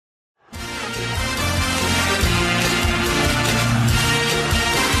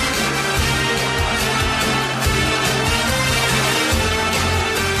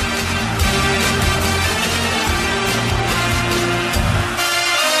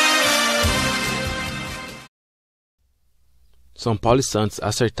São Paulo e Santos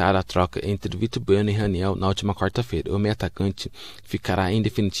acertaram a troca entre Vitor Bueno e Raniel na última quarta-feira. O meio-atacante ficará em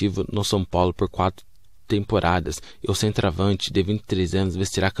definitivo no São Paulo por 4 temporadas e o centroavante de 23 anos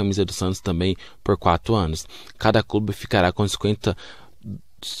vestirá a camisa do Santos também por 4 anos. Cada clube ficará com 50%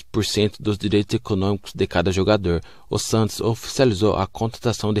 dos direitos econômicos de cada jogador. O Santos oficializou a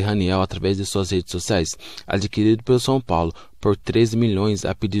contratação de Raniel através de suas redes sociais. Adquirido pelo São Paulo por 13 milhões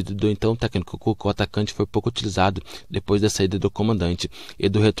a pedido do então técnico Cuca, o atacante foi pouco utilizado depois da saída do comandante e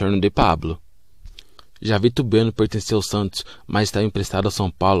do retorno de Pablo. Já Vitor Bueno pertenceu ao Santos, mas estava emprestado ao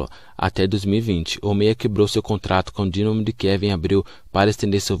São Paulo até 2020. O meia quebrou seu contrato com o Dinamo de Kiev em abril para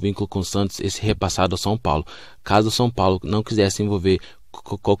estender seu vínculo com o Santos e ser repassado ao São Paulo. Caso o São Paulo não quisesse envolver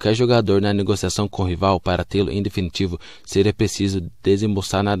qualquer jogador na negociação com o rival para tê-lo em definitivo, seria preciso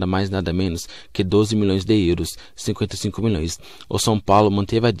desembolsar nada mais nada menos que 12 milhões de euros, 55 milhões. O São Paulo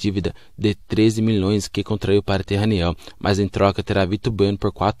manteve a dívida de 13 milhões que contraiu para ter Raniel, mas em troca terá Vitor Bueno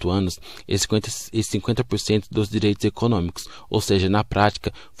por 4 anos e 50% dos direitos econômicos, ou seja, na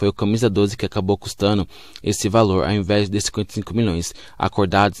prática foi o camisa 12 que acabou custando esse valor ao invés de 55 milhões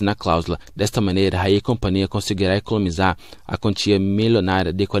acordados na cláusula. Desta maneira, Raí e companhia conseguirá economizar a quantia milionária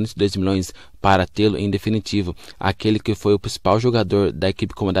de 42 milhões para tê-lo em definitivo, aquele que foi o principal jogador da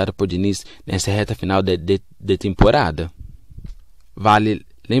equipe comandada por Diniz nessa reta final de temporada. Vale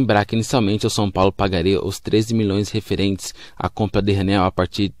lembrar que inicialmente o São Paulo pagaria os 13 milhões referentes à compra de Raniel a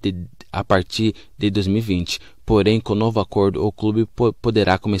partir de 2020. Porém, com o novo acordo, o clube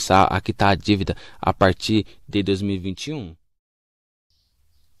poderá começar a quitar a dívida a partir de 2021.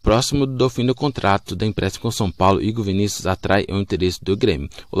 Próximo do fim do contrato da empréstimo com São Paulo, Igor Vinicius atrai o interesse do Grêmio.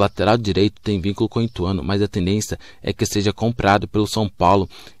 O lateral direito tem vínculo com o Ituano, mas a tendência é que seja comprado pelo São Paulo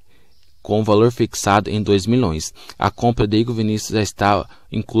com um valor fixado em 2 milhões. A compra de Igor Vinicius já está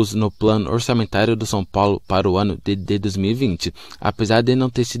inclusa no plano orçamentário do São Paulo para o ano de 2020. Apesar de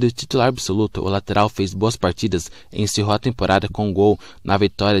não ter sido titular absoluto, o lateral fez boas partidas e encerrou a temporada com um gol na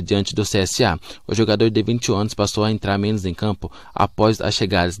vitória diante do CSA. O jogador de 21 anos passou a entrar menos em campo após as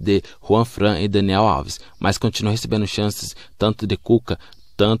chegadas de Juan Fran e Daniel Alves, mas continuou recebendo chances tanto de Cuca,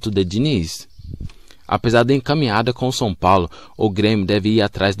 tanto de Diniz. Apesar da encaminhada com o São Paulo, o Grêmio deve ir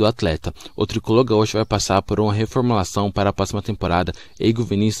atrás do atleta. O tricolor gaúcho vai passar por uma reformulação para a próxima temporada. Igor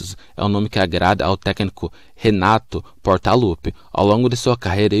Vinicius é um nome que agrada ao técnico Renato Portaluppi. Ao longo de sua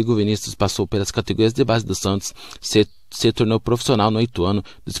carreira, Igor Vinicius passou pelas categorias de base do Santos, se tornou profissional no Ituano,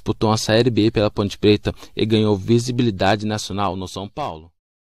 disputou a Série B pela Ponte Preta e ganhou visibilidade nacional no São Paulo.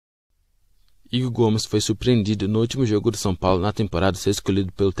 Igor Gomes foi surpreendido no último jogo do São Paulo na temporada ser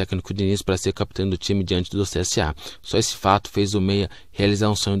escolhido pelo técnico Diniz para ser capitão do time diante do CSA. Só esse fato fez o meia realizar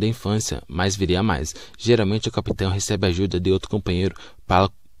um sonho da infância, mas viria mais. Geralmente o capitão recebe ajuda de outro companheiro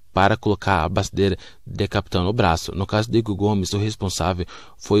para colocar a basteira de capitão no braço. No caso de Igor Gomes, o responsável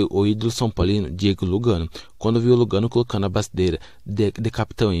foi o ídolo são paulino Igor Lugano. Quando viu o Lugano colocando a basteira de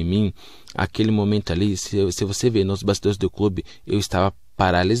capitão em mim, aquele momento ali, se você ver nos bastidores do clube, eu estava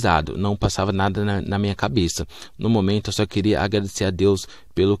paralisado, não passava nada na minha cabeça. No momento eu só queria agradecer a Deus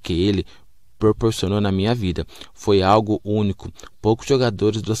pelo que Ele proporcionou na minha vida. Foi algo único. Poucos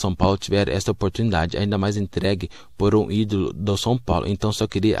jogadores do São Paulo tiveram essa oportunidade, ainda mais entregue por um ídolo do São Paulo. Então só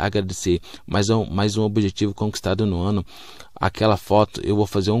queria agradecer. Mais um objetivo conquistado no ano. Aquela foto eu vou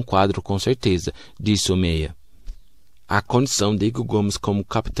fazer um quadro com certeza, disse o meia. A condição de Igor Gomes como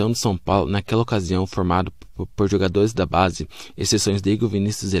capitão do São Paulo naquela ocasião, formado por jogadores da base, exceções de Igor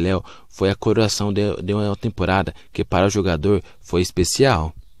Vinicius e Léo, foi a coroação de uma temporada que para o jogador foi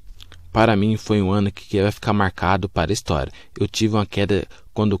especial. Para mim foi um ano que vai ficar marcado para a história. Eu tive uma queda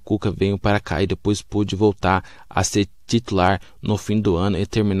quando o Cuca veio para cá e depois pude voltar a ser titular no fim do ano e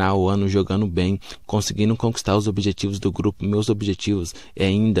terminar o ano jogando bem, conseguindo conquistar os objetivos do grupo. Meus objetivos é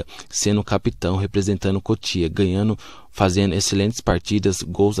ainda sendo capitão, representando Cotia, ganhando, fazendo excelentes partidas,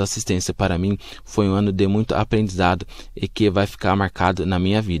 gols, assistência. Para mim foi um ano de muito aprendizado e que vai ficar marcado na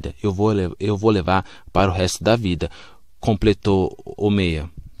minha vida. Eu vou levar para o resto da vida, completou o meia.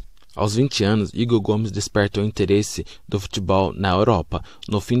 Aos 20 anos, Igor Gomes despertou o interesse do futebol na Europa.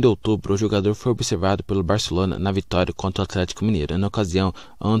 No fim de outubro, o jogador foi observado pelo Barcelona na vitória contra o Atlético Mineiro. Na ocasião,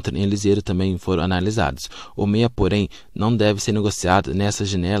 Antony e Liseiro também foram analisados. O meia, porém, não deve ser negociado nessa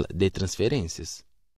janela de transferências.